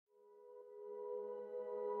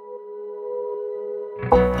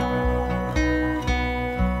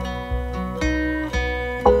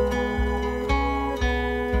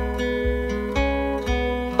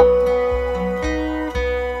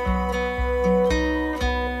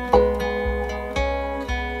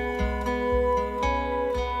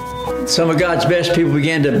some of God's best people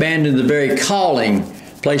began to abandon the very calling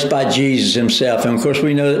placed by Jesus himself. And of course,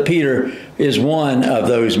 we know that Peter is one of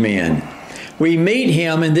those men. We meet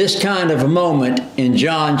him in this kind of a moment in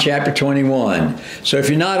John chapter 21. So if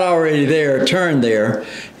you're not already there, turn there.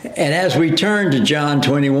 And as we turn to John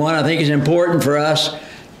 21, I think it's important for us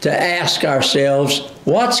to ask ourselves,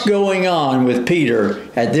 what's going on with Peter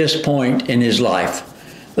at this point in his life?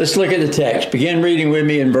 Let's look at the text. Begin reading with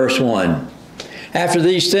me in verse 1. After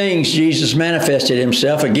these things, Jesus manifested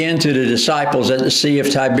himself again to the disciples at the Sea of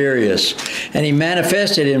Tiberias. And he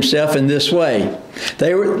manifested himself in this way.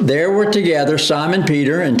 There were together Simon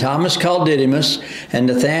Peter and Thomas called Didymus and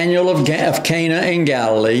Nathanael of Cana in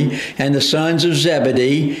Galilee and the sons of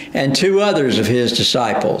Zebedee and two others of his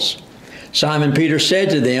disciples. Simon Peter said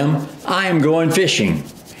to them, I am going fishing.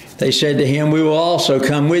 They said to him, we will also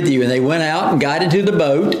come with you. And they went out and got into the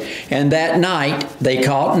boat, and that night they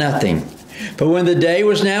caught nothing. But when the day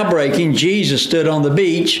was now breaking, Jesus stood on the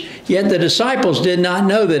beach, yet the disciples did not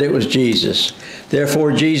know that it was Jesus.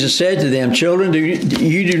 Therefore Jesus said to them, children,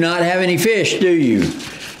 you do not have any fish, do you?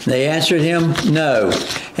 They answered him, no.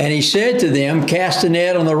 And he said to them, cast a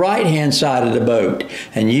net on the right-hand side of the boat,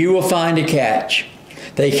 and you will find a catch.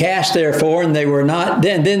 They cast therefore, and they were not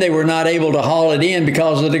able to haul it in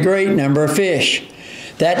because of the great number of fish.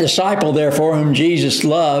 That disciple therefore whom Jesus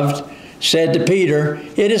loved said to Peter,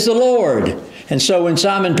 it is the Lord. And so when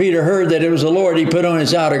Simon Peter heard that it was the Lord, he put on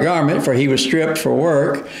his outer garment, for he was stripped for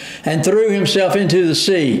work, and threw himself into the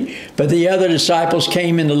sea. But the other disciples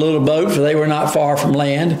came in the little boat, for they were not far from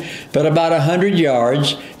land, but about 100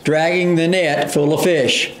 yards, dragging the net full of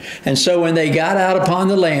fish. And so when they got out upon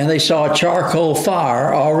the land, they saw a charcoal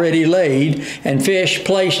fire already laid, and fish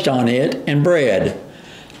placed on it, and bread.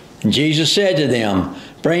 And Jesus said to them,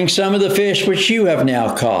 bring some of the fish which you have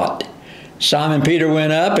now caught. Simon Peter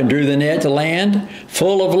went up and drew the net to land,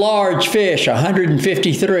 full of large fish,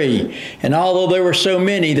 153. And although there were so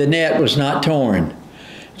many, the net was not torn.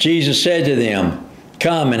 Jesus said to them,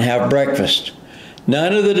 come and have breakfast.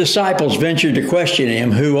 None of the disciples ventured to question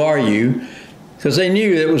him, who are you? Because they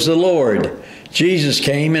knew it was the Lord. Jesus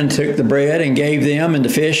came and took the bread and gave them, and the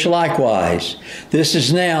fish likewise. This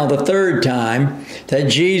is now the third time that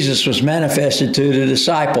Jesus was manifested to the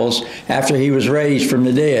disciples after he was raised from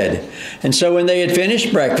the dead. And so when they had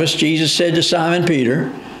finished breakfast, Jesus said to Simon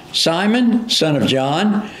Peter, Simon, son of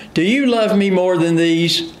John, do you love me more than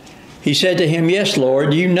these? He said to him, yes,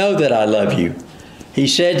 Lord, you know that I love you. He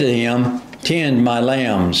said to him, tend my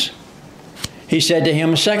lambs. He said to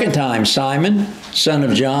him a second time, Simon, son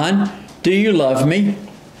of John, do you love me?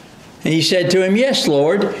 And he said to him, yes,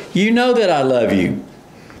 Lord, you know that I love you.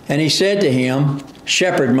 And he said to him,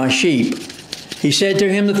 shepherd my sheep. He said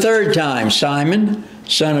to him the third time, Simon,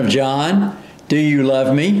 son of John, do you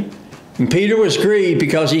love me? And Peter was grieved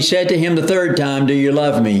because he said to him the third time, do you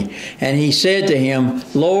love me? And he said to him,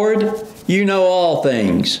 Lord, you know all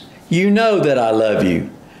things. You know that I love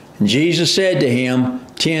you. And Jesus said to him,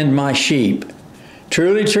 tend my sheep.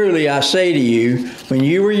 Truly, truly, I say to you, when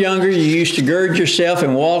you were younger, you used to gird yourself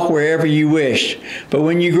and walk wherever you wished. But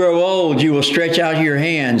when you grow old, you will stretch out your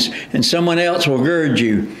hands, and someone else will gird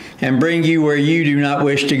you and bring you where you do not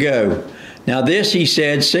wish to go. Now this he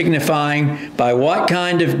said, signifying by what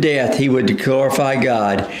kind of death he would glorify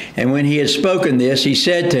God. And when he had spoken this, he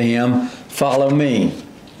said to him, follow me.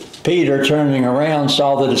 Peter, turning around,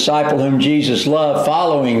 saw the disciple whom Jesus loved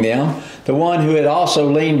following them, the one who had also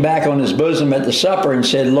leaned back on his bosom at the supper, and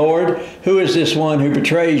said, Lord, who is this one who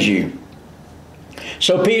betrays you?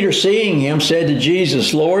 So Peter, seeing him, said to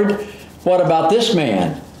Jesus, Lord, what about this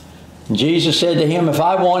man? And Jesus said to him, if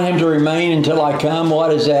I want him to remain until I come,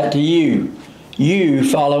 what is that to you? You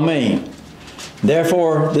follow me.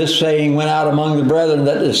 Therefore this saying went out among the brethren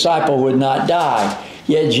that the disciple would not die.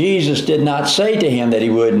 Yet Jesus did not say to him that he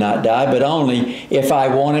would not die, but only, if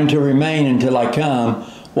I want him to remain until I come,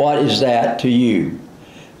 what is that to you?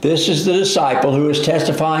 This is the disciple who is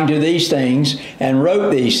testifying to these things and wrote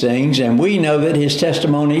these things, and we know that his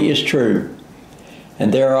testimony is true.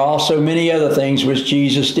 And there are also many other things which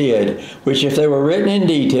Jesus did, which if they were written in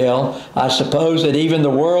detail, I suppose that even the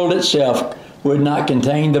world itself would not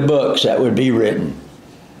contain the books that would be written.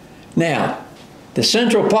 Now, the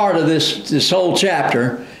central part of this whole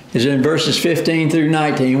chapter is in verses 15 through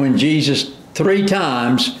 19, when Jesus 3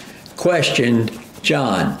 times questioned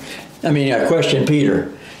Peter.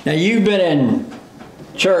 Now, you've been in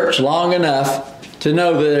church long enough to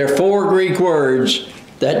know that there are 4 Greek words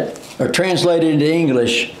that are translated into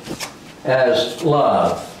English as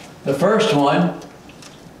love. The first one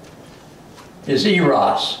is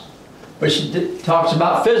eros. which talks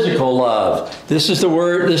about physical love. This is the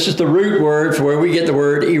root word for where we get the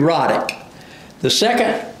word erotic. The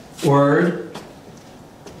second word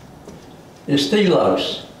is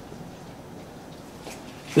thelos.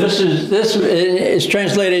 This is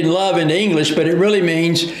translated love into English, but it really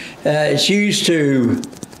means it's used to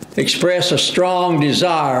express a strong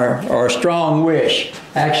desire or a strong wish.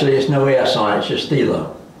 Actually, it's no S on it, it's just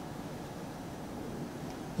thelo.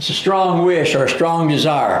 It's a strong wish or a strong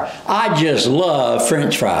desire. I just love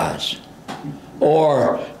French fries.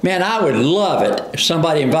 Or, man, I would love it if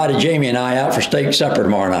somebody invited Jamie and I out for steak supper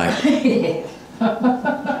tomorrow night.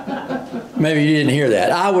 Maybe you didn't hear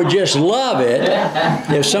that. I would just love it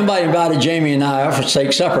if somebody invited Jamie and I out for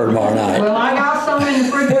steak supper tomorrow night. Well, I got some in the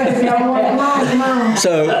refrigerator if y'all want tomorrow.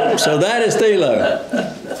 So that is thelo.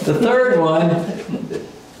 The third one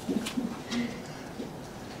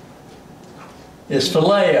is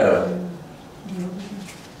phileo.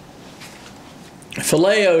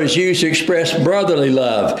 Phileo is used to express brotherly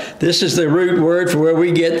love. This is the root word for where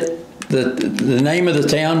we get the name of the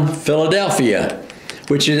town, Philadelphia,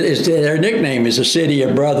 which is their nickname is the city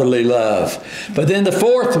of brotherly love. But then the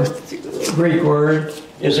fourth Greek word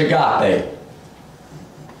is agape,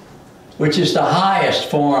 which is the highest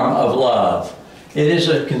form of love. It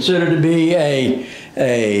is considered to be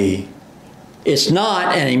it's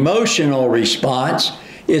not an emotional response,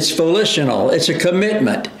 it's volitional, it's a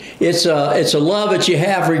commitment. It's a love that you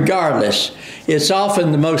have regardless. It's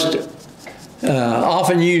often the most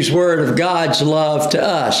often used word of God's love to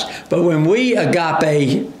us. But when we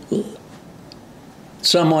agape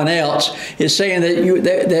someone else, it's saying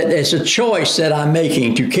that it's a choice that I'm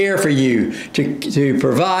making to care for you, to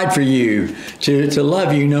provide for you, to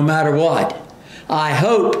love you no matter what. I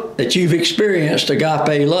hope that you've experienced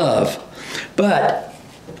agape love. But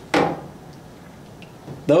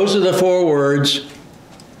those are the four words,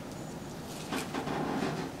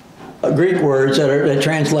 Greek words that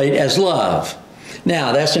translate as love.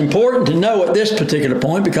 Now, that's important to know at this particular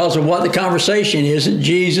point because of what the conversation is that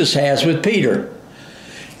Jesus has with Peter.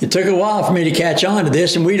 It took a while for me to catch on to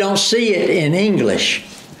this, and we don't see it in English.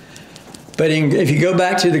 But if you go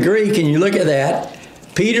back to the Greek and you look at that,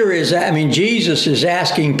 Jesus is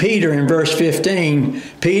asking Peter in verse 15,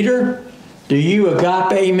 Peter, do you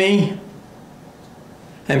agape me?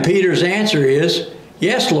 And Peter's answer is,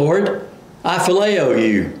 yes, Lord, I phileo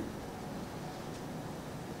you.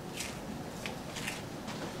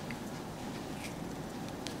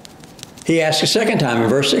 He asks a second time in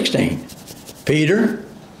verse 16, Peter,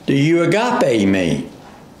 do you agape me?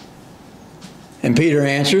 And Peter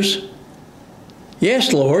answers,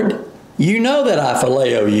 yes, Lord, you know that I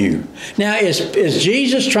phileo you. Now, is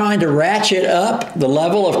Jesus trying to ratchet up the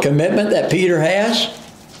level of commitment that Peter has?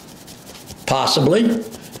 Possibly.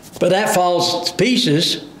 But that falls to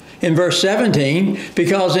pieces in verse 17,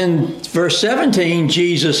 because in verse 17,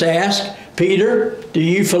 Jesus asked, Peter, do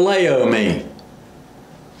you phileo me?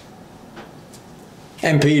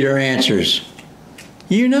 And Peter answers,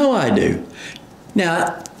 you know I do.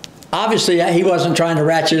 Now, obviously, he wasn't trying to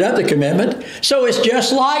ratchet up the commitment, so it's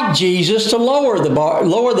just like Jesus to lower the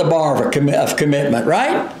bar of commitment,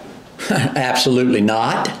 right? Absolutely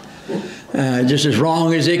not. Just as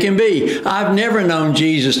wrong as it can be. I've never known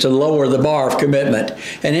Jesus to lower the bar of commitment.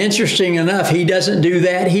 And interesting enough, he doesn't do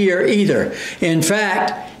that here either. In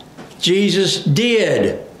fact, Jesus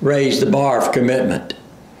did raise the bar of commitment.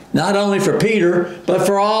 Not only for Peter, but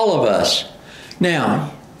for all of us.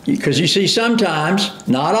 Now, because you see sometimes,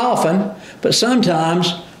 not often, but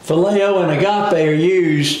sometimes phileo and agape are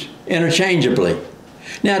used interchangeably.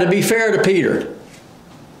 Now, to be fair to Peter,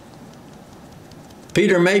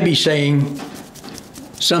 Peter may be saying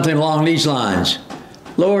something along these lines.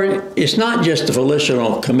 Lord, it's not just the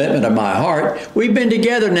volitional commitment of my heart. We've been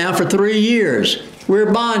together now for 3 years.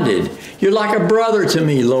 We're bonded. You're like a brother to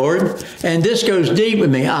me, Lord. And this goes deep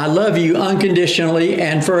with me. I love you unconditionally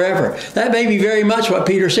and forever. That may be very much what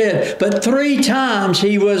Peter said. But 3 times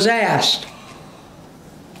he was asked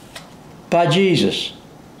by Jesus,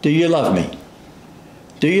 do you love me?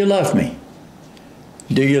 Do you love me?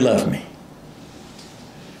 Do you love me?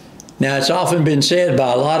 Now, it's often been said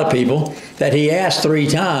by a lot of people that he asked 3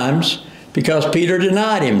 times because Peter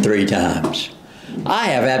denied him 3 times. I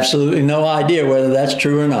have absolutely no idea whether that's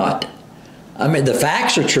true or not. I mean, the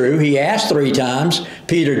facts are true. He asked 3 times.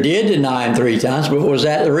 Peter did deny him 3 times, but was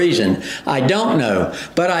that the reason? I don't know.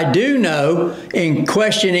 But I do know, in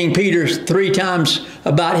questioning Peter 3 times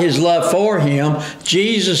about his love for him,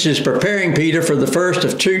 Jesus is preparing Peter for the first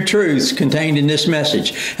of 2 truths contained in this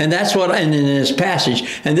message. And that's what, and in this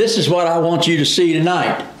passage. And this is what I want you to see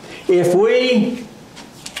tonight. If we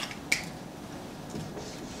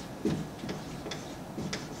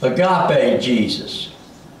agape Jesus.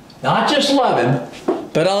 Not just love Him,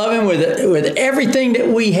 but I love Him with everything that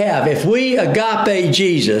we have. If we agape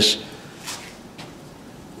Jesus,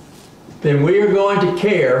 then we are going to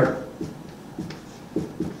care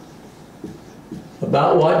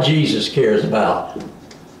about what Jesus cares about.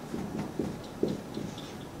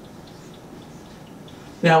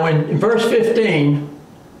 Now in verse 15,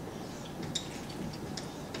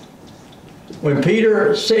 when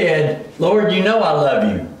Peter said, Lord, you know I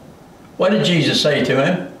love you, what did Jesus say to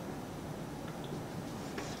him?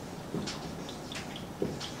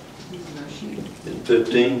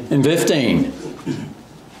 In 15.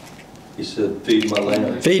 He said, feed my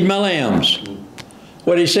lambs. Feed my lambs.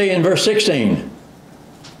 What did he say in verse 16?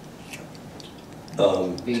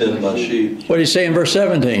 Tend my sheep. What did he say in verse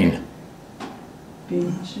 17? Feed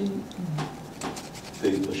my sheep.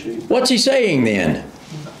 Feed my sheep. What's he saying then?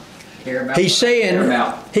 Care about He's what I care saying,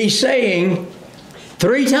 about. he's saying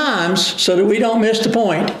 3 times, so that we don't miss the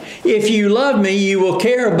point, if you love me, you will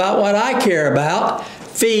care about what I care about.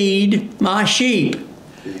 Feed my sheep.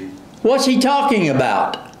 Feed What's he talking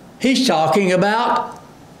about? He's talking about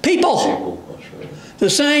people. people. That's right. The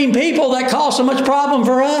same people that cause so much problem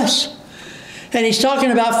for us. And he's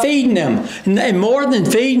talking about feeding them. And more than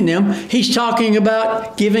feeding them, he's talking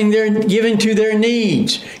about giving to their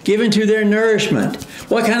needs, giving to their nourishment.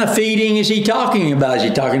 What kind of feeding is he talking about? Is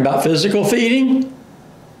he talking about physical feeding?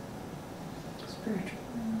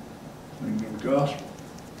 Gospel.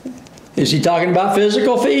 Is he talking about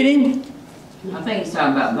physical feeding? I think he's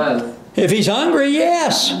talking about both. If he's hungry,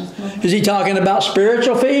 yes. Is he talking about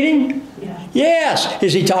spiritual feeding? Yeah. Yes.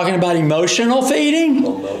 Is he talking about emotional feeding?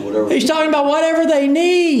 Whatever. He's talking about whatever they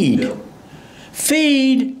need. Yeah.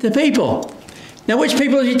 Feed the people. Now, which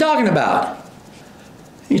people is he talking about?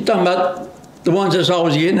 He's talking about the ones that's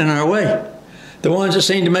always getting in our way. The ones that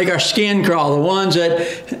seem to make our skin crawl. The ones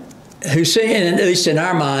who seem, at least in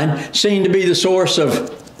our mind, seem to be the source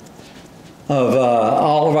of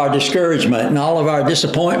all of our discouragement and all of our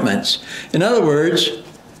disappointments. In other words,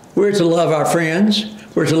 we're to love our friends.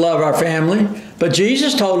 We're to love our family. But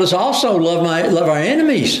Jesus told us also love our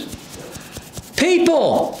enemies.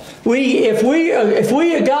 People. If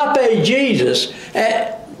we agape Jesus,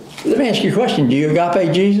 let me ask you a question. Do you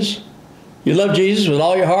agape Jesus? You love Jesus with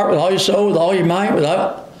all your heart, with all your soul, with all your might?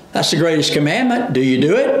 That's the greatest commandment. Do you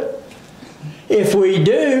do it? If we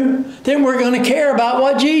do, then we're going to care about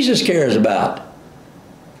what Jesus cares about.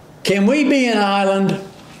 Can we be an island?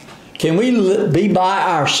 Can we be by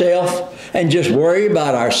ourselves and just worry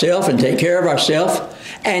about ourselves and take care of ourselves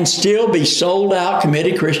and still be sold out,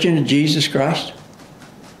 committed Christian to Jesus Christ?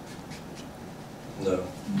 No.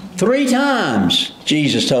 3 times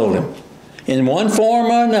Jesus told him, in one form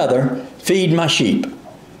or another, feed my sheep.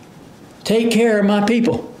 Take care of my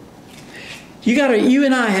people. You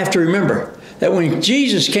and I have to remember that when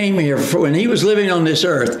Jesus came here, when he was living on this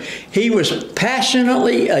earth, he was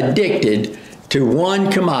passionately addicted to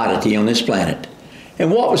one commodity on this planet.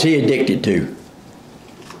 And what was he addicted to?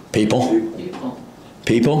 People.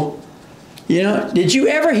 People. You know, did you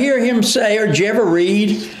ever hear him say, or did you ever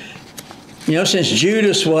read, you know, since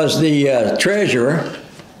Judas was the treasurer,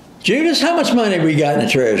 Judas, how much money we got in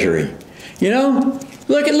the treasury? You know,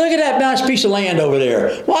 look at that nice piece of land over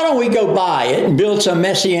there. Why don't we go buy it and build some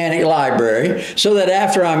messianic library so that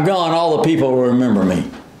after I'm gone, all the people will remember me?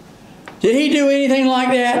 Did he do anything like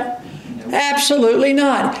that? Absolutely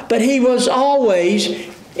not. But he was always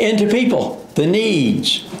into people, the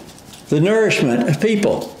needs, the nourishment of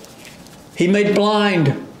people. He made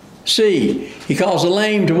blind see. He caused the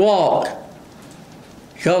lame to walk.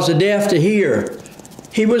 He caused the deaf to hear.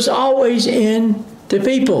 He was always into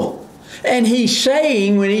people. And he's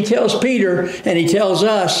saying, when he tells Peter and he tells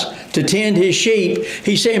us to tend his sheep,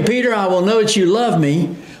 he's saying, Peter, I will know that you love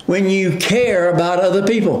me when you care about other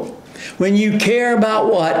people. When you care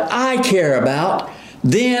about what I care about,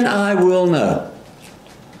 then I will know.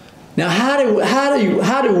 Now,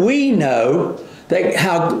 how do we know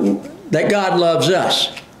that God loves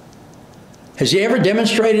us? Has he ever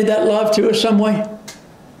demonstrated that love to us some way?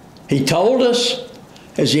 He told us.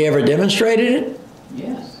 Has he ever demonstrated it?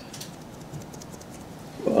 Yes.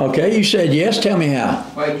 Okay, you said yes. Tell me how.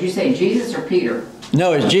 Wait, did you say Jesus or Peter?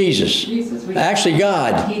 No, it's Jesus. Jesus. Actually,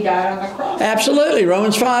 God. He died on the cross. Absolutely.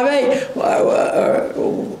 Romans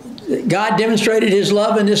 5:8. God demonstrated his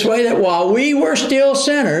love in this way, that while we were still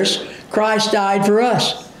sinners, Christ died for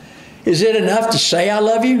us. Is it enough to say I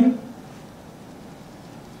love you?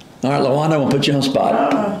 All right, LaWanda, I'm going to put you on the spot.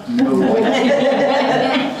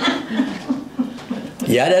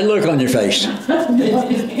 You had that look on your face. Don't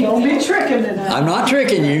be tricking me now. I'm not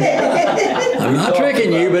tricking you. I'm not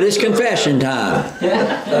tricking you, but it's confession time.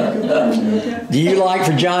 Do you like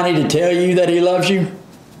for Johnny to tell you that he loves you?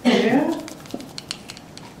 Yeah.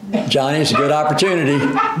 Johnny, it's a good opportunity.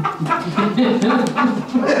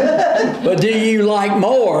 But do you like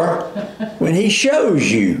more when he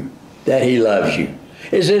shows you that he loves you?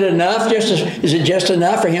 Is it enough? Is it just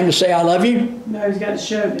enough for him to say, I love you? No, he's got to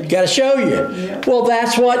show me. Got to show you. Yeah. Well,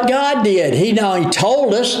 that's what God did. He not only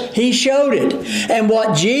told us, he showed it. And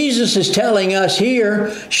what Jesus is telling us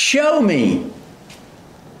here, show me.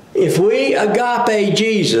 If we agape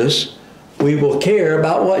Jesus, we will care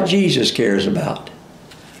about what Jesus cares about.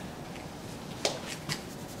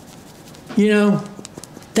 You know,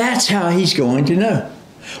 that's how he's going to know.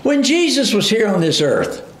 When Jesus was here on this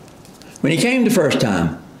earth, when he came the first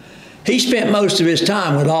time, he spent most of his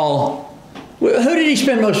time with all... Who did he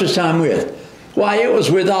spend most of his time with? Why, it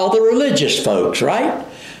was with all the religious folks, right?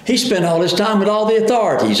 He spent all his time with all the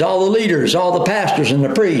authorities, all the leaders, all the pastors and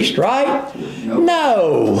the priests, right?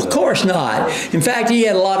 No, of course not. In fact, he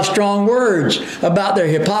had a lot of strong words about their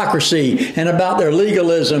hypocrisy and about their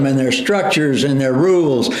legalism and their structures and their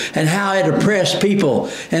rules and how it oppressed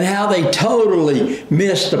people and how they totally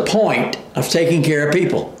missed the point of taking care of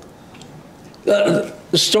people.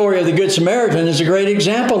 The story of the Good Samaritan is a great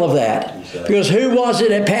example of that. Because who was it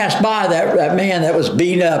that passed by that man that was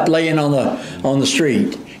beaten up laying on the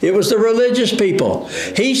street? It was the religious people.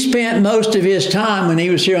 He spent most of his time when he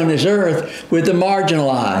was here on this earth with the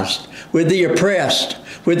marginalized, with the oppressed,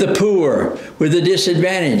 with the poor, with the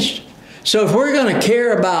disadvantaged. So if we're going to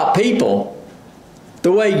care about people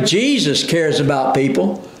the way Jesus cares about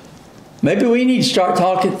people, maybe we need to start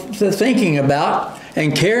thinking about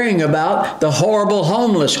and caring about the horrible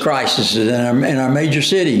homeless crises in our major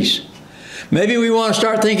cities. Maybe we want to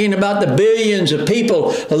start thinking about the billions of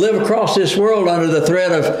people that live across this world under the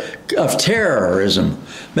threat of terrorism.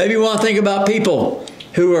 Maybe we want to think about people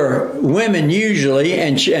who are women usually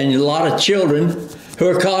and a lot of children who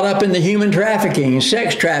are caught up in the human trafficking,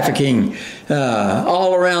 sex trafficking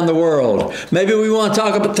all around the world. Maybe we want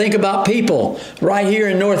to think about people right here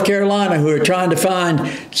in North Carolina who are trying to find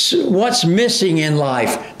what's missing in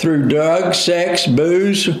life through drugs, sex,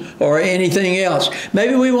 booze, or anything else.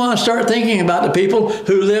 Maybe we want to start thinking about the people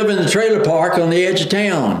who live in the trailer park on the edge of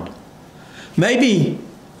town. Maybe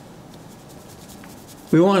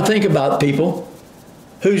we want to think about people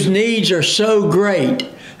whose needs are so great,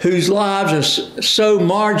 whose lives are so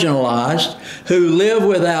marginalized, who live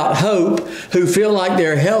without hope, who feel like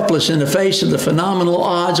they're helpless in the face of the phenomenal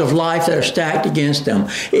odds of life that are stacked against them.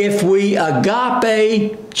 If we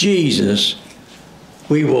agape Jesus,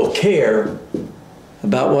 we will care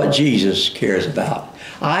about what Jesus cares about.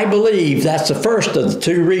 I believe that's the first of the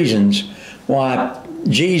two reasons why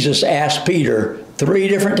Jesus asked Peter 3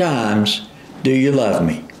 different times, do you love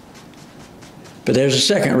me? But there's a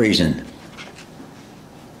second reason.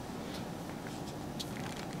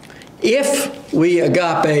 If we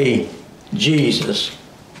agape Jesus,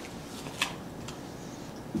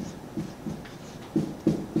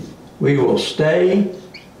 we will stay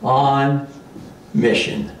on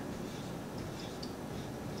mission.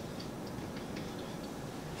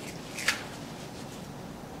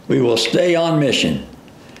 We will stay on mission.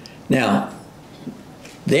 Now,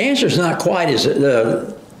 the answer is not quite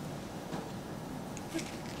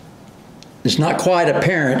it's not quite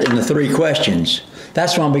apparent in the 3 questions.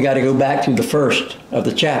 That's why we got to go back to the first of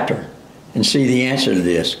the chapter and see the answer to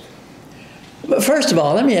this. But first of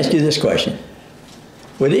all, let me ask you this question.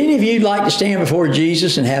 Would any of you like to stand before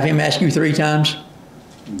Jesus and have him ask you 3 times?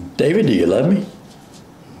 David, do you love me?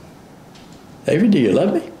 David, do you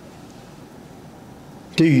love me?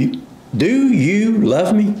 Do you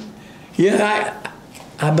love me? Yeah,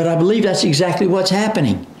 but I believe that's exactly what's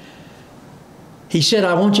happening. He said,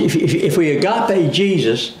 I want you, if we agape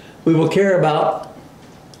Jesus, we will care about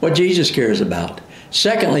what Jesus cares about.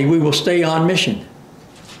 Secondly, we will stay on mission.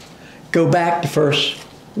 Go back to verse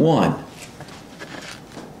 1.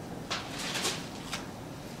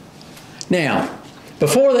 Now,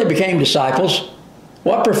 before they became disciples,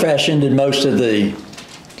 what profession were most of the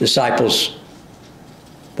disciples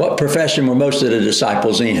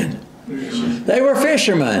in? They were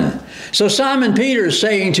fishermen. So Simon Peter is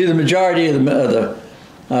saying to the majority of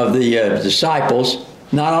the disciples,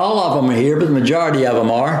 not all of them are here, but the majority of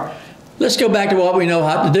them are, let's go back to what we know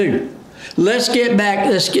how to do. Let's go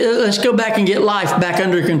back and get life back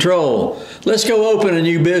under control. Let's go open a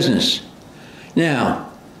new business.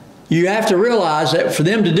 Now, you have to realize that for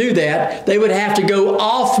them to do that, they would have to go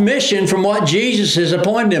off mission from what Jesus has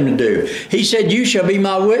appointed them to do. He said, you shall be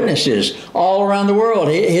my witnesses all around the world.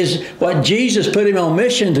 What Jesus put him on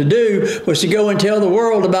mission to do was to go and tell the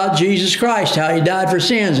world about Jesus Christ, how he died for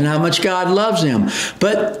sins and how much God loves them.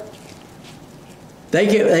 But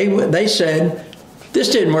they said,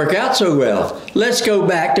 this didn't work out so well. Let's go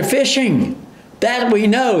back to fishing. That we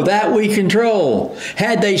know, that we control.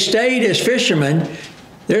 Had they stayed as fishermen,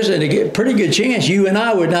 there's a pretty good chance you and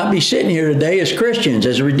I would not be sitting here today as Christians,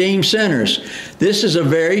 as redeemed sinners. This is a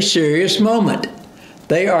very serious moment.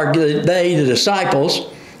 The disciples,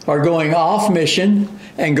 are going off mission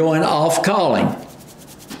and going off calling.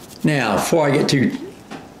 Now, before I get too,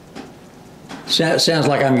 sounds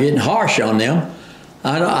like I'm getting harsh on them.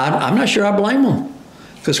 I'm not sure I blame them.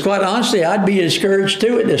 Because quite honestly, I'd be discouraged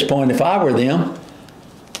too at this point if I were them.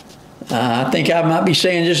 I think I might be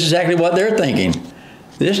saying just exactly what they're thinking.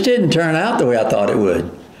 This didn't turn out the way I thought it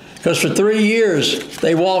would. Because for 3 years,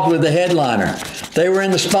 they walked with the headliner. They were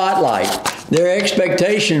in the spotlight. Their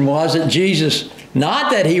expectation was that Jesus,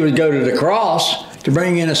 not that he would go to the cross to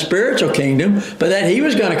bring in a spiritual kingdom, but that he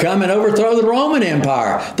was going to come and overthrow the Roman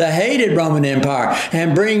Empire, the hated Roman Empire,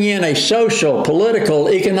 and bring in a social, political,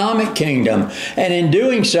 economic kingdom. And in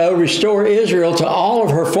doing so, restore Israel to all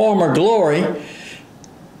of her former glory.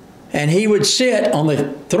 And he would sit on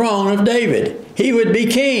the throne of David. He would be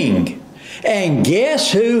king. And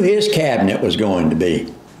guess who his cabinet was going to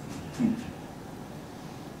be?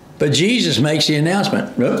 But Jesus makes the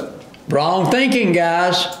announcement. Wrong thinking,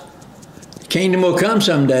 guys. The kingdom will come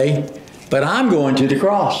someday, but I'm going to the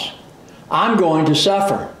cross. I'm going to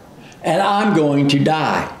suffer. And I'm going to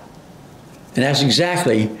die. And that's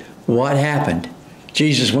exactly what happened.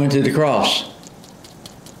 Jesus went to the cross.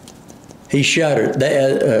 He shuddered,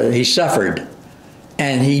 he suffered,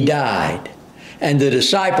 and he died. And the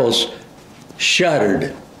disciples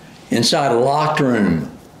shuddered inside a locked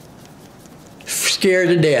room, scared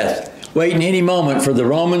to death, waiting any moment for the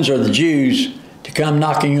Romans or the Jews to come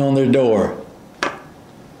knocking on their door.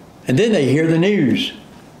 And then they hear the news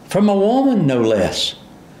from a woman, no less.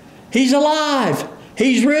 He's alive.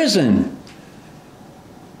 He's risen.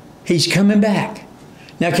 He's coming back.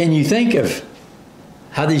 Now, can you think of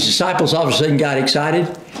how these disciples all of a sudden got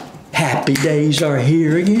excited? Happy days are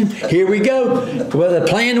here again. Here we go. Well, the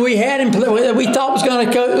plan we had and that we thought was going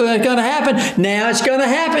to happen, now it's going to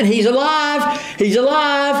happen. He's alive. He's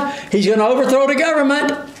alive. He's going to overthrow the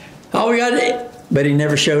government. All we got to, but he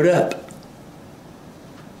never showed up.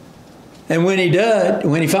 And when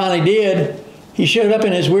he finally did, he showed up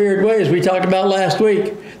in his weird way, as we talked about last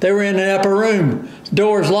week. They were in an upper room,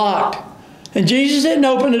 doors locked. And Jesus didn't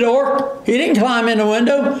open the door. He didn't climb in the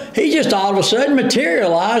window. He just all of a sudden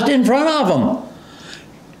materialized in front of them.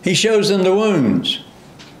 He shows them the wounds.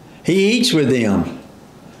 He eats with them.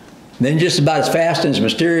 Then just about as fast and as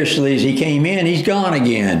mysteriously as he came in, he's gone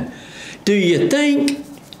again. Do you think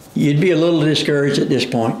you'd be a little discouraged at this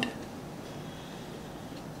point?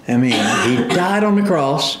 I mean, he died on the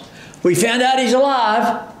cross. We found out he's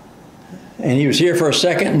alive. And he was here for a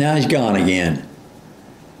second, and now he's gone again.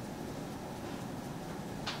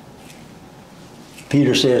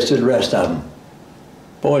 Peter says to the rest of them,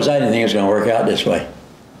 boys, I didn't think it was going to work out this way.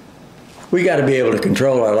 We got to be able to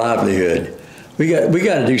control our livelihood. We got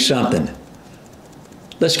to do something.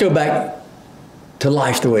 Let's go back to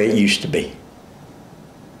life the way it used to be.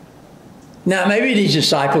 Now, maybe these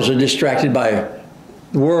disciples are distracted by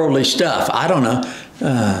worldly stuff. I don't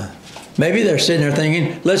know. Maybe they're sitting there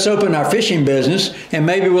thinking, let's open our fishing business and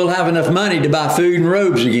maybe we'll have enough money to buy food and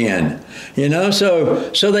robes again. You know,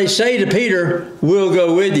 so they say to Peter, we'll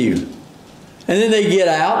go with you. And then they get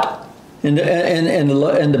out in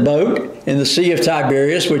the boat in the Sea of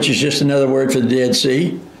Tiberias, which is just another word for the Dead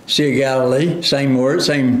Sea. Sea of Galilee, same word,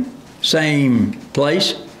 same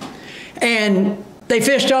place. And they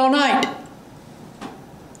fished all night,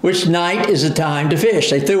 which night is the time to fish.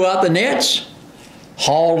 They threw out the nets,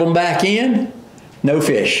 hauled them back in, no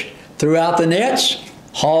fish. Threw out the nets,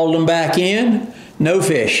 hauled them back in, no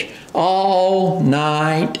fish. All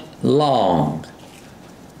night long.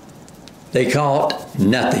 They caught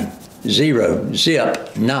nothing. Zero,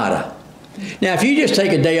 zip, nada. Now, if you just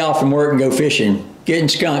take a day off from work and go fishing, getting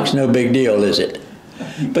skunk's no big deal, is it?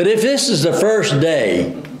 But if this is the first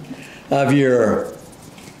day of your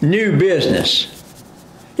new business,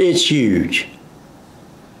 it's huge.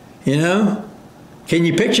 You know? Can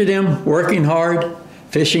you picture them working hard,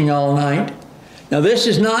 fishing all night? Now, this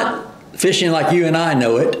is not fishing like you and I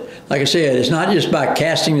know it. Like I said, it's not just by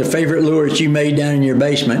casting the favorite lure that you made down in your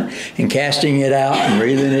basement and casting it out and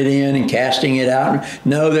reeling it in and casting it out.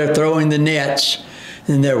 No, they're throwing the nets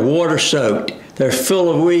and they're water soaked. They're full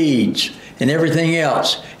of weeds and everything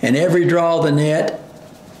else. And every draw of the net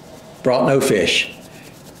brought no fish.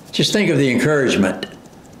 Just think of the encouragement,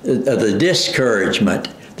 of the discouragement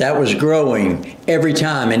that was growing every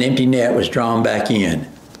time an empty net was drawn back in.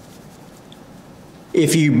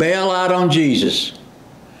 If you bail out on Jesus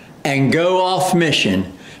and go off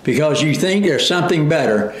mission because you think there's something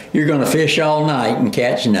better, you're going to fish all night and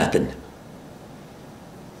catch nothing.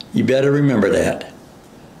 You better remember that.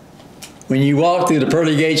 When you walk through the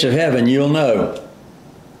pearly gates of heaven, you'll know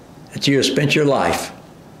that you have spent your life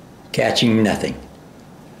catching nothing.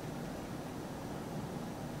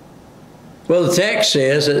 Well, the text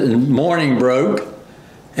says that the morning broke,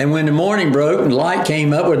 and when the morning broke and light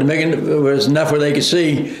came up, was enough where they could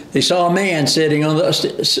see, they saw a man sitting on the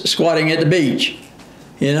squatting at the beach.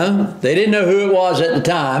 You know, they didn't know who it was at the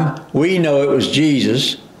time. We know it was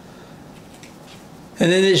Jesus.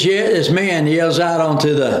 And then this man yells out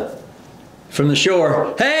from the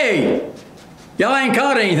shore, "Hey, y'all ain't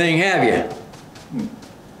caught anything, have you?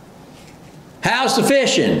 How's the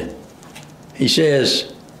fishing?" He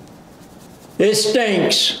says, "It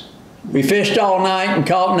stinks. We fished all night and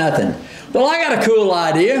caught nothing." "Well, I got a cool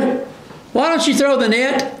idea. Why don't you throw the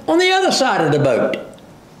net on the other side of the boat?"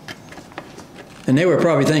 And they were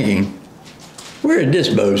probably thinking, where did this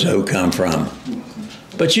bozo come from?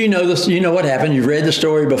 But you know this, you know what happened. You've read the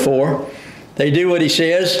story before. They do what he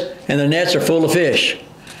says, and the nets are full of fish.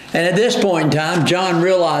 And at this point in time, John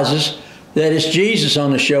realizes that it's Jesus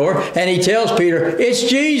on the shore, and he tells Peter, "It's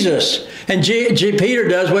Jesus." And Peter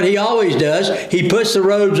does what he always does. He puts the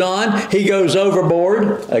robes on, he goes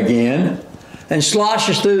overboard again, and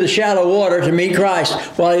sloshes through the shallow water to meet Christ,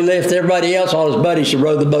 while he left everybody else, all his buddies, to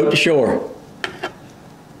row the boat to shore.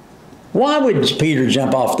 Why would Peter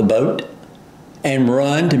jump off the boat and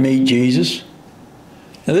run to meet Jesus?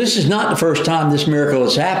 Now, this is not the first time this miracle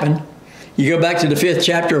has happened. You go back to the 5th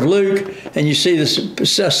chapter of Luke, and you see this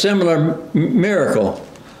similar miracle.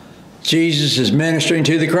 Jesus is ministering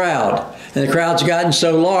to the crowd, and the crowd's gotten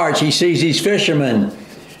so large, he sees these fishermen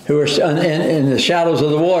who are in the shallows of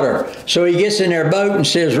the water. So he gets in their boat and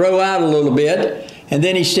says, "Row out a little bit," and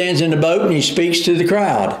then he stands in the boat and he speaks to the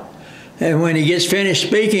crowd. And when he gets finished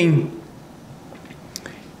speaking,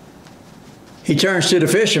 he turns to the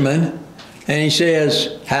fishermen and he says,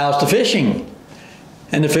 "How's the fishing?"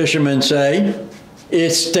 And the fishermen say,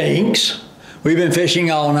 "It stinks. We've been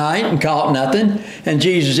fishing all night and caught nothing." And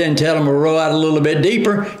Jesus then tells them to row out a little bit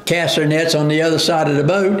deeper, cast their nets on the other side of the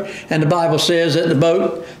boat. And the Bible says that the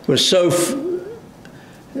boat was even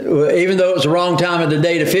though it was the wrong time of the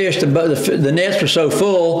day to fish, the nets were so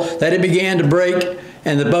full that it began to break,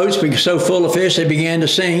 and the boats were so full of fish they began to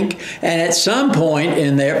sink. And at some point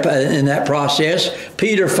in that process,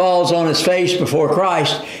 Peter falls on his face before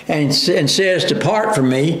Christ and says, "Depart from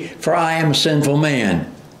me, for I am a sinful man."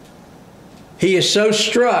 He is so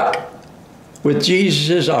struck with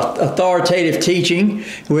Jesus' authoritative teaching,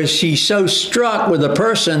 he's so struck with the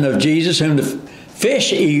person of Jesus, whom the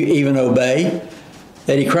fish even obey,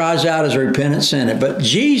 that he cries out as a repentant sinner. But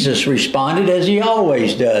Jesus responded as he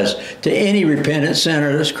always does to any repentant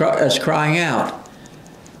sinner that's crying out.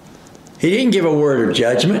 He didn't give a word of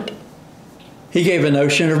judgment. He gave a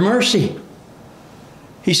notion of mercy.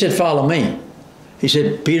 He said, "Follow me." He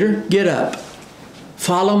said, "Peter, get up.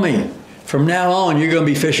 Follow me. From now on, you're going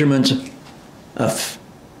to be fishermen of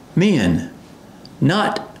men,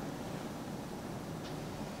 not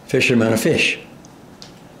fishermen of fish."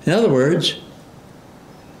 In other words,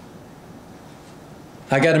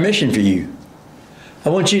 I got a mission for you. I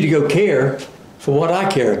want you to go care for what I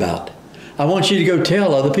care about. I want you to go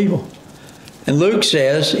tell other people. And Luke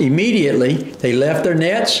says immediately they left their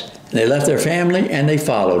nets, and they left their family, and they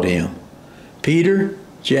followed him. Peter,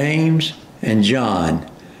 James, and John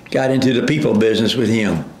got into the people business with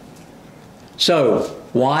him. So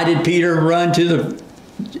why did Peter run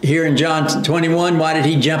here in John 21, why did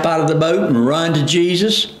he jump out of the boat and run to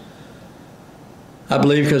Jesus? I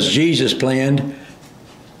believe because Jesus planned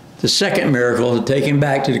the second miracle to take him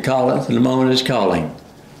back to the moment of his calling.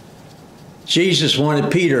 Jesus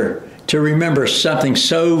wanted Peter to remember something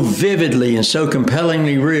so vividly and so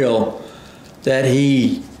compellingly real that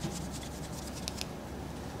he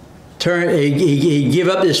give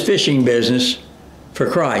up this fishing business for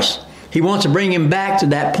Christ. He wants to bring him back to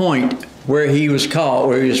that point where he was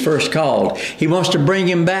first called. He wants to bring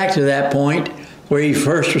him back to that point where he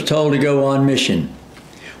first was told to go on mission.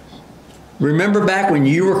 Remember back when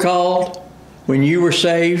you were called, when you were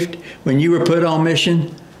saved, when you were put on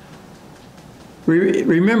mission?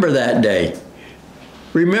 Remember that day.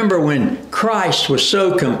 Remember when Christ was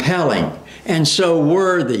so compelling and so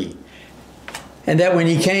worthy And that when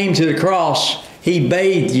he came to the cross, he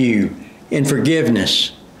bathed you in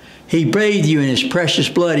forgiveness. He bathed you in his precious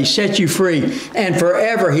blood. He set you free. And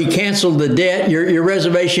forever he canceled the debt, your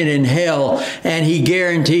reservation in hell, and he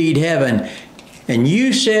guaranteed heaven. And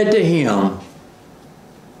you said to him,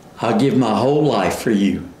 I'll give my whole life for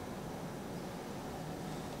you.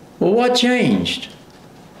 Well, what changed?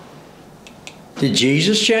 Did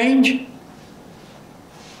Jesus change?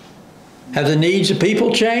 Have the needs of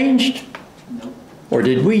people changed? Nope. Or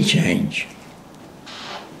did we change?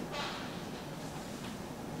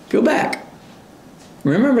 Go back.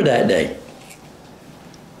 Remember that day.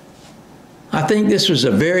 I think this was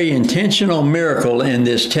a very intentional miracle in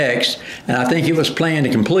this text, and I think it was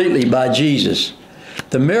planned completely by Jesus.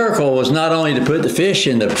 The miracle was not only to put the fish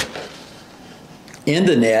in the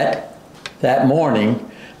net that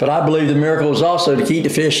morning, but I believe the miracle was also to keep the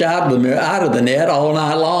fish out of the net all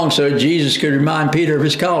night long so that Jesus could remind Peter of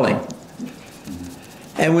his calling.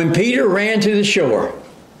 And when Peter ran to the shore,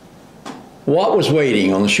 what was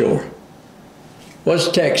waiting on the shore? What's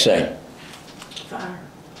the text say? Fire.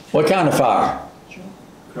 What kind of fire?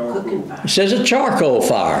 Cooking fire. It says a charcoal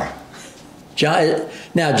fire.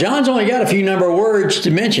 Now, John's only got a few number of words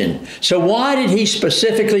to mention. So why did he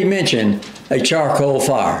specifically mention a charcoal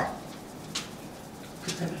fire?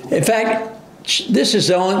 In fact,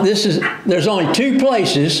 there's only two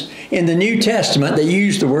places in the New Testament that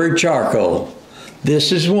use the word charcoal.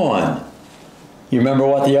 This is one. You remember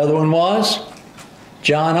what the other one was?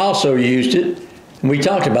 John also used it. And we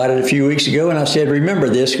talked about it a few weeks ago, and I said, remember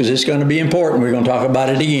this because it's going to be important. We're going to talk about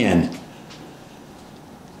it again.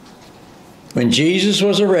 When Jesus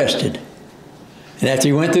was arrested, and after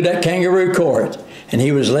he went through that kangaroo court, and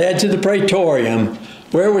he was led to the praetorium,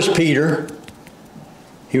 where was Peter?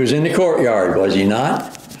 He was in the courtyard, was he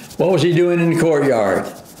not? What was he doing in the courtyard?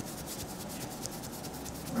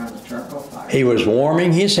 Around the charcoal fire. He was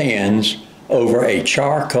warming his hands over a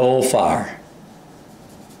charcoal fire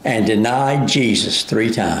and denied Jesus 3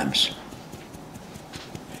 times.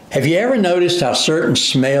 Have you ever noticed how certain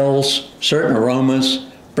smells, certain aromas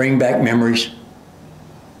bring back memories?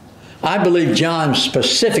 I believe John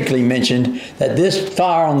specifically mentioned that this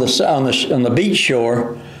fire on the beach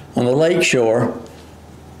shore, on the lake shore,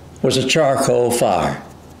 was a charcoal fire.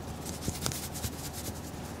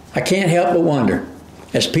 I can't help but wonder,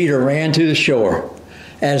 as Peter ran to the shore,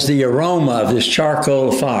 as the aroma of this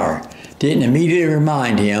charcoal fire didn't immediately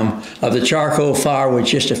remind him of the charcoal fire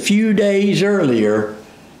which just a few days earlier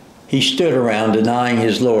he stood around denying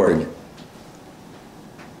his Lord.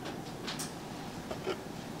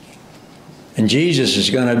 And Jesus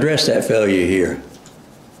is going to address that failure here.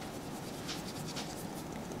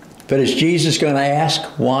 But is Jesus going to ask,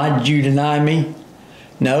 why did you deny me?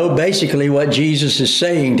 No, basically what Jesus is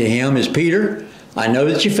saying to him is, Peter, I know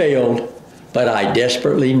that you failed, but I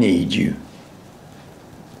desperately need you.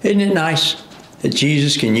 Isn't it nice that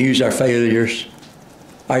Jesus can use our failures,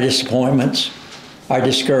 our disappointments, our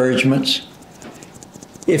discouragements?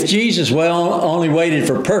 If Jesus only waited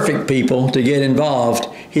for perfect people to get involved,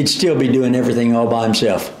 he'd still be doing everything all by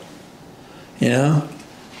himself. You know?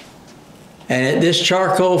 And at this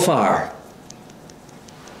charcoal fire,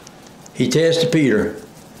 he says to Peter,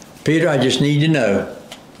 Peter, I just need to know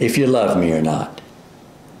if you love me or not.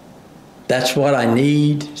 That's what I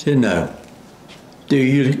need to know. Do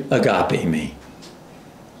you agape me?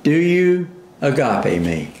 Do you agape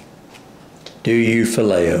me? Do you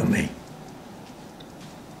phileo me?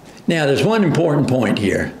 Now, there's one important point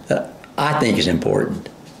here that I think is important.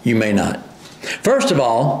 You may not. First of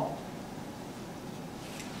all,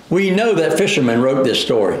 we know that fisherman wrote this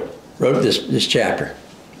story, wrote this chapter.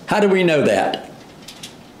 How do we know that?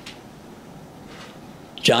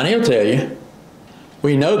 Johnny will tell you.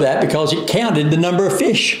 We know that because he counted the number of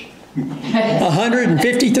fish.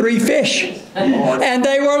 153 fish. And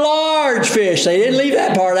they were large fish. They didn't leave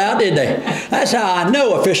that part out, did they? That's how I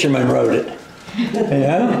know a fisherman wrote it.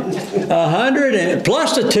 Yeah, 100 and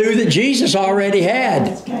plus the 2 that Jesus already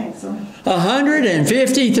had.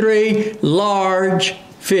 153 large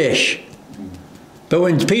fish. But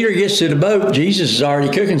when Peter gets to the boat, Jesus is already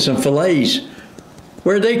cooking some fillets.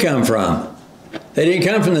 Where'd they come from? They didn't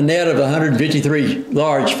come from the net of 153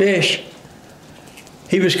 large fish.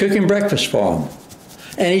 He was cooking breakfast for them.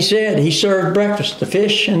 And he said he served breakfast, the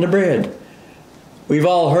fish and the bread. We've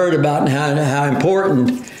all heard about how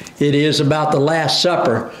important it is about the Last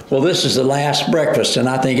Supper. Well, this is the last breakfast, and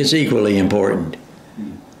I think it's equally important.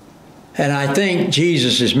 And I think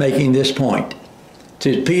Jesus is making this point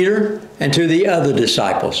to Peter and to the other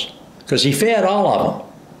disciples, because he fed all of them.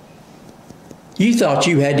 You thought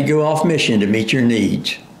you had to go off mission to meet your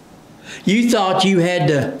needs. You thought you had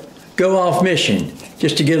to go off mission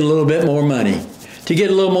just to get a little bit more money, to get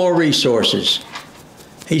a little more resources.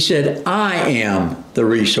 He said, I am the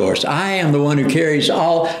resource. I am the one who carries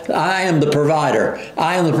all. I am the provider.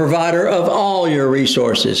 I am the provider of all your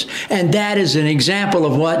resources. And that is an example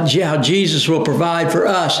of how Jesus will provide for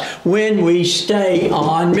us when we stay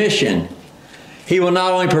on mission. He will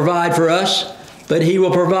not only provide for us, but He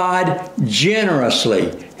will provide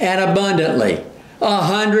generously and abundantly.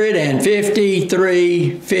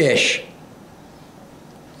 153 fish.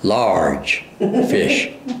 Large fish.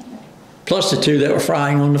 Plus the 2 that were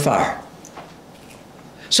frying on the fire.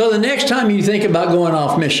 So the next time you think about going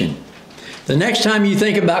off mission, the next time you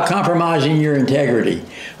think about compromising your integrity,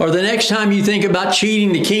 or the next time you think about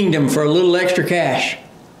cheating the kingdom for a little extra cash,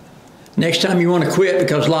 next time you want to quit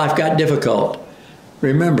because life got difficult,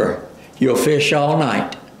 remember, you'll fish all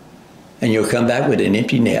night and you'll come back with an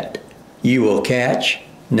empty net. You will catch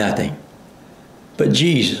nothing. But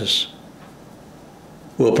Jesus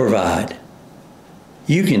will provide.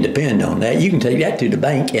 You can depend on that. You can take that to the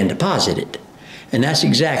bank and deposit it. And that's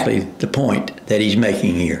exactly the point that He's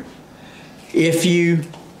making here. If you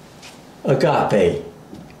agape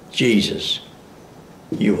Jesus,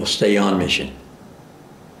 you will stay on mission.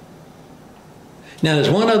 Now there's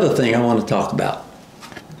one other thing I want to talk about,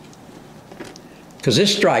 because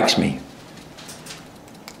this strikes me.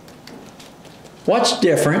 What's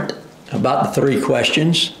different about the 3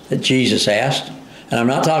 questions that Jesus asked? And I'm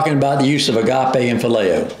not talking about the use of agape and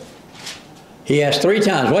phileo. He asked 3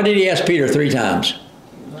 times. What did He ask Peter 3 times?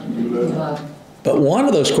 But one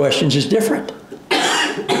of those questions is different.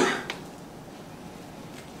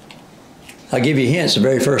 I'll give you hints, the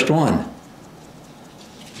very first one.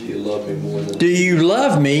 Do you love me more than? Do you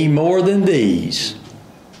love me more than these?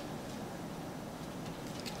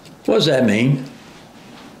 What does that mean?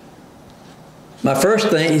 My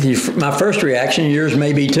first reaction, yours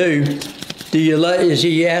may be too, is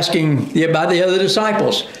He asking about the other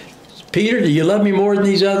disciples? Peter, do you love me more than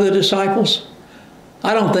these other disciples?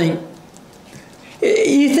 I don't think.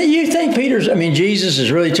 You think Jesus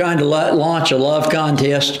is really trying to launch a love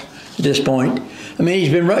contest at this point? I mean,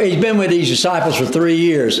 he's been with these disciples for 3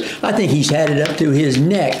 years. I think he's had it up to his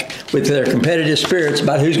neck with their competitive spirits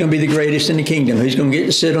about who's going to be the greatest in the kingdom, who's going to get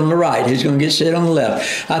to sit on the right, who's going to get to sit on the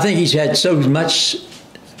left. I think he's had so much,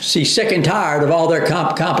 he's sick and tired of all their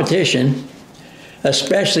competition,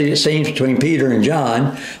 especially it seems between Peter and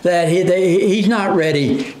John, that he's not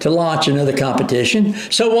ready to launch another competition.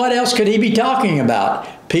 So what else could he be talking about?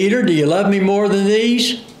 Peter, do you love me more than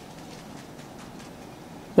these?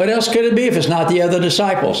 What else could it be if it's not the other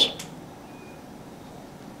disciples?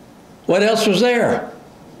 What else was there?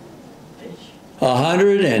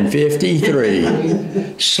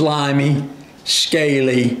 153 slimy,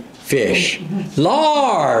 scaly fish.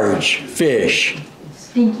 Large fish.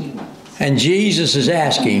 Stinky. And Jesus is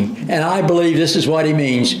asking, and I believe this is what He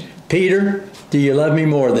means, Peter, do you love me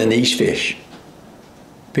more than these fish?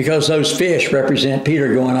 Because those fish represent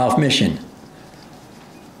Peter going off mission.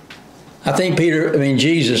 I think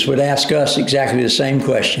Jesus would ask us exactly the same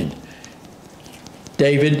question.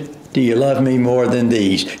 David, do you love me more than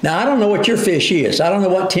these? Now, I don't know what your fish is. I don't know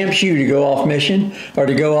what tempts you to go off mission or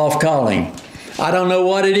to go off calling. I don't know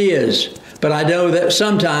what it is. But I know that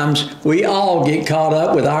sometimes we all get caught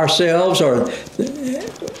up with ourselves,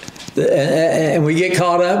 and we get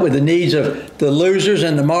caught up with the needs of the losers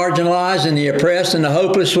and the marginalized and the oppressed, and the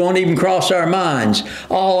hopeless won't even cross our minds.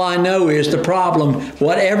 All I know is the problem,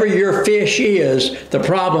 whatever your fish is, the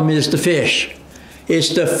problem is the fish. It's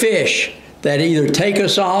the fish that either take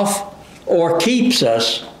us off or keeps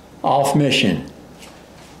us off mission.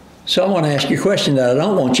 So I want to ask you a question that I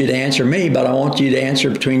don't want you to answer me, but I want you to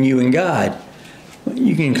answer between you and God.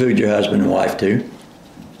 You can include your husband and wife too.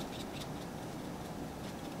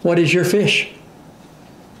 What is your fish?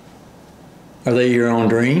 Are they your own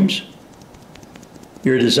dreams?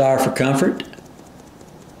 Your desire for comfort?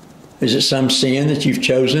 Is it some sin that you've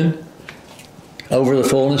chosen over the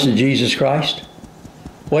fullness of Jesus Christ?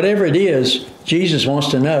 Whatever it is, Jesus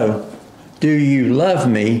wants to know, do you love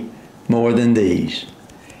me more than these?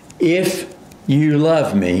 If you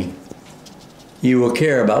love me, you will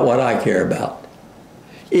care about what I care about.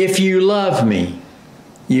 If you love me,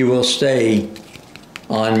 you will stay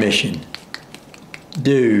on mission.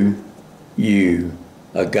 Do you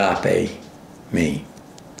agape me?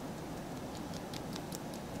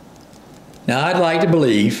 Now, I'd like to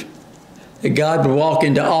believe that God would walk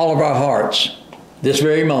into all of our hearts this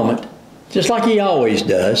very moment, just like He always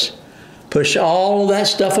does, push all of that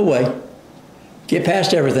stuff away, get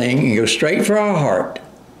past everything, and go straight for our heart.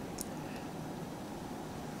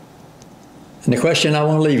 And the question I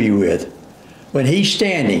want to leave you with, when He's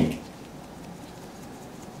standing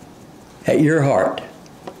at your heart?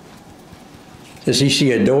 Does he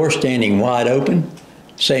see a door standing wide open,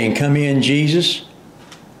 saying, "Come in, Jesus"?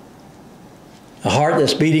 A heart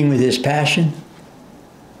that's beating with his passion?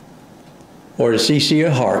 Or does he see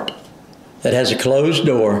a heart that has a closed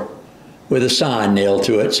door with a sign nailed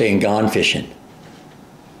to it saying, "Gone fishing"?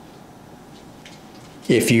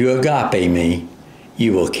 If you agape me,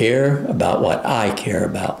 you will care about what I care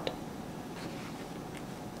about.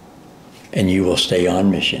 And you will stay on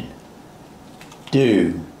mission.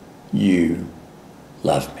 Do you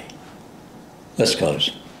love me? Let's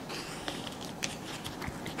close.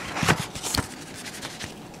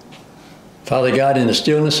 Father God, in the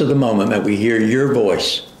stillness of the moment, may we hear your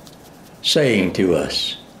voice saying to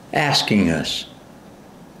us, asking us,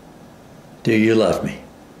 do you love me?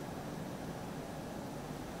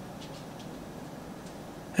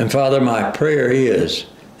 And Father, my prayer is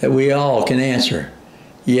that we all can answer,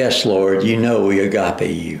 yes, Lord, you know we agape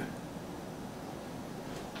you.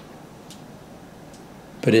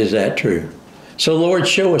 But is that true? So Lord,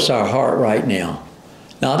 show us our heart right now.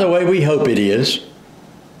 Not the way we hope it is,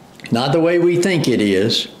 not the way we think it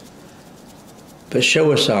is, but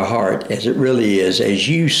show us our heart as it really is, as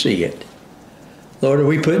you see it. Lord, are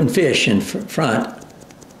we putting fish in front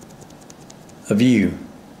of you?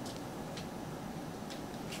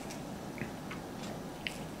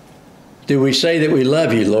 Do we say that we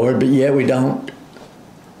love you, Lord, but yet we don't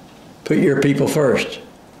put your people first?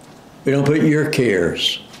 We don't put your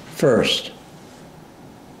cares first.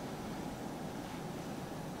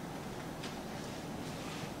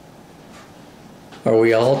 Are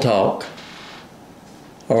we all talk?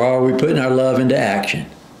 Or are we putting our love into action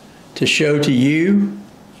to show to you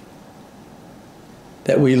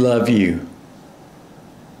that we love you?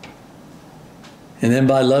 And then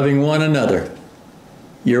by loving one another,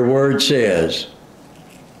 your word says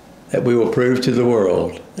that we will prove to the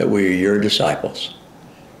world that we are your disciples.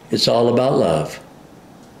 It's all about love.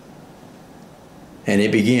 And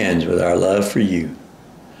it begins with our love for you.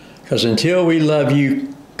 Because until we love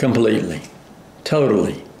you completely,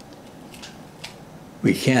 totally,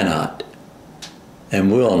 we cannot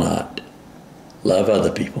and will not love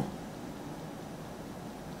other people.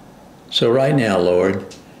 So right now,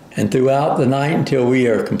 Lord, and throughout the night until we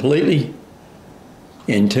are completely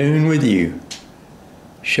in tune with you,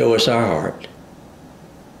 show us our heart.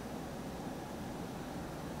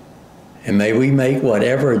 And may we make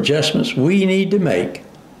whatever adjustments we need to make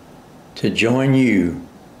to join you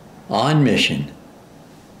on mission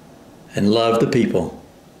and love the people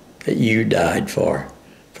that you died for.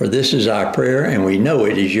 For this is our prayer, and we know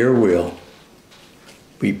it is your will.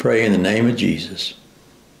 We pray in the name of Jesus.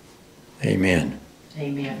 Amen.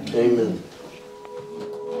 Amen. Amen.